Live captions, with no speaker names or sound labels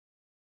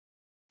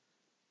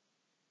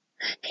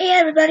Hey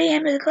everybody,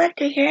 Amber the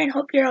Collector here and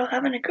hope you're all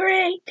having a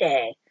great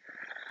day.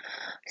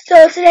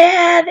 So today I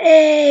have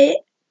a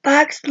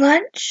boxed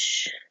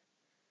lunch,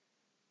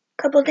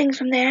 a couple things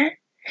from there,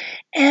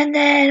 and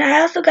then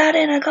I also got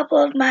in a couple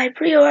of my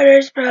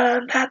pre-orders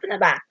from Pop in the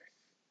Box.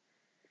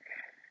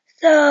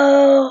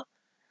 So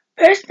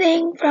first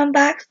thing from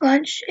boxed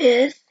lunch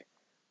is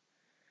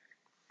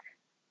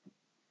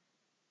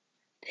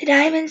the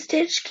Diamond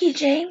Stitch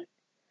keychain.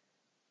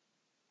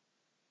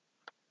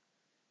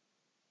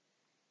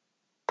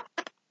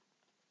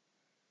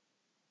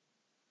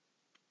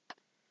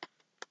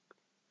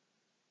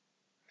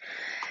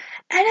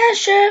 I'm not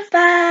sure if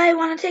I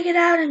want to take it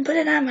out and put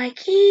it on my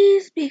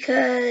keys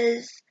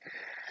because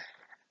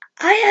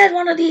I had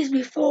one of these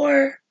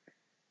before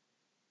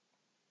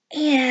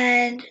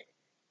and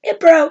it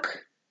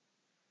broke.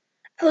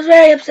 I was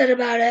very upset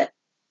about it.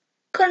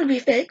 Couldn't be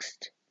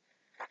fixed.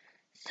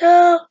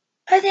 So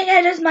I think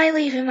I just might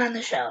leave him on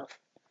the shelf.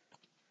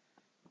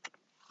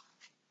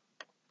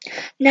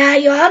 Now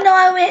you all know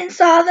I went and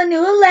saw the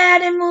new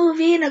Aladdin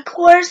movie, and of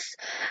course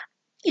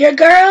your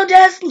girl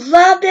just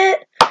loved it.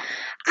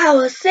 I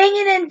was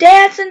singing and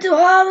dancing to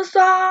all the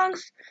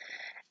songs.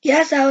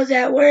 Yes, I was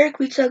at work.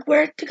 We took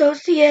work to go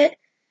see it.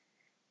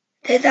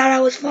 They thought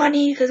I was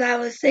funny because I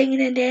was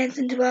singing and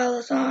dancing to all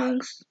the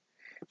songs.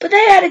 But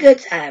they had a good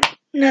time,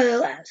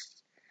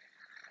 nonetheless.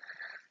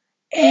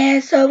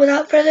 And so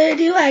without further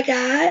ado, I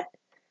got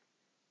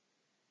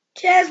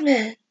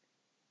Jasmine.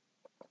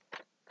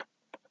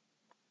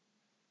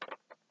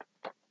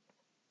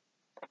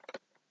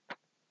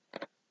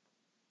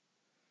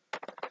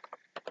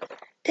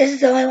 This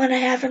is the only one I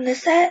have from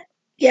this set.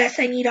 Yes,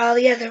 I need all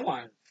the other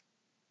ones.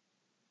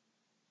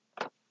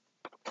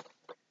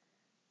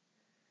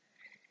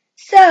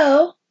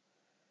 So,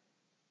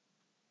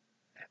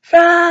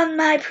 from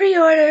my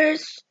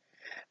pre-orders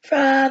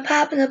from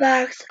Pop in the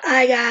Box,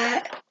 I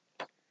got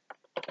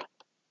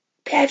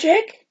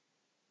Patrick,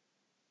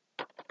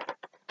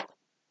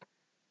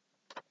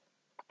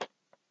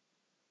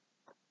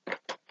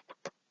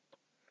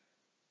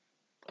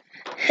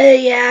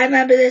 yeah, I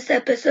remember this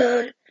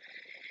episode.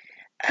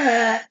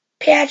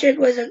 Patrick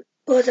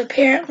was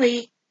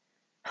apparently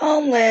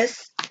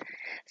homeless,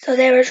 so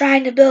they were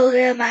trying to build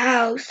him a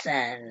house,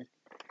 and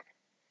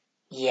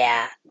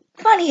yeah,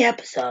 funny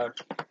episode.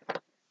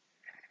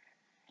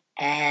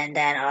 And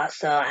then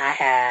also I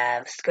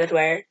have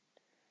Squidward.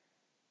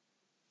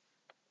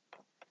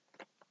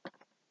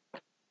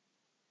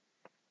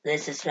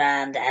 This is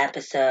from the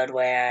episode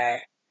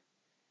where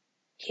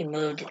he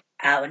moved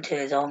out into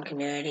his own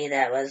community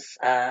that was,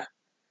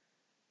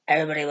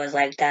 everybody was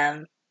like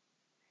them,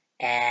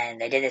 and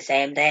they did the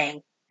same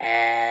thing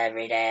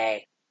every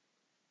day,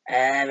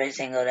 every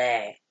single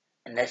day.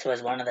 And this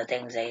was one of the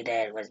things they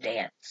did, was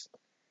dance.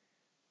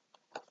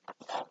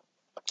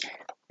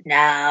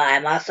 Now,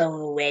 I'm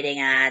also waiting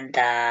on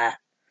the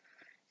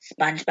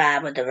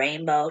Spongebob with the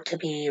rainbow to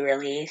be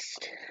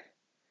released.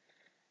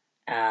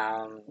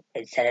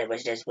 It said it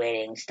was just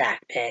waiting stock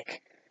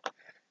pick.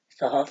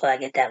 So hopefully I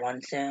get that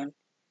one soon.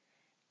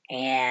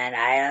 And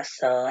I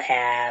also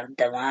have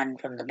the one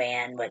from the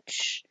band,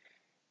 which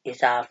you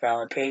saw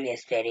from a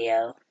previous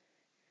video.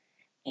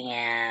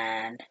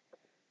 And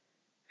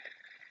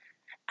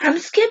I'm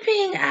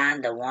skipping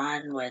on the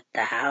one with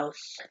the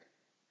house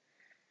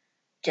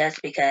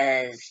just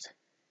because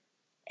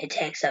it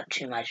takes up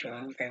too much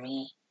room for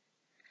me.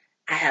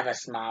 I have a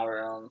small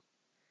room,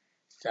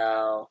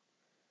 so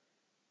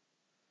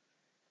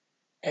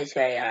it's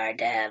very hard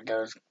to have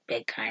those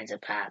big kinds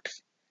of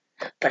pops.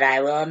 But I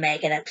will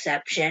make an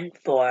exception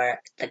for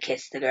the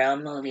Kiss the Girl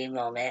movie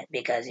moment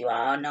because you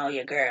all know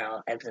your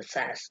girl is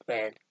obsessed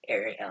with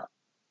Ariel.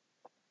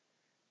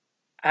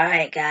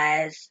 Alright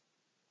guys,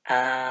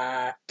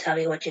 tell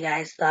me what you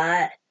guys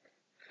thought.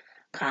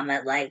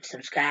 Comment, like,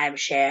 subscribe,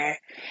 share,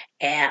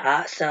 and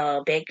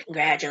also big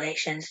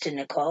congratulations to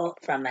Nicole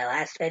from my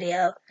last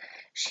video.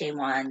 She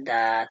won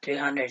the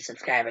 300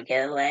 subscriber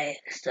giveaway,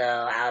 so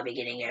I'll be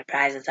getting your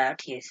prizes out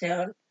to you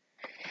soon.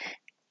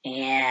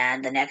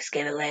 And the next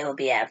giveaway will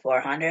be at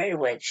 400,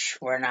 which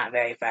we're not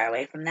very far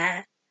away from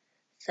that.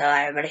 So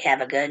everybody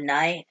have a good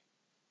night.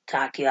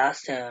 Talk to you all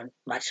soon.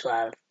 Much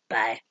love.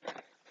 Bye.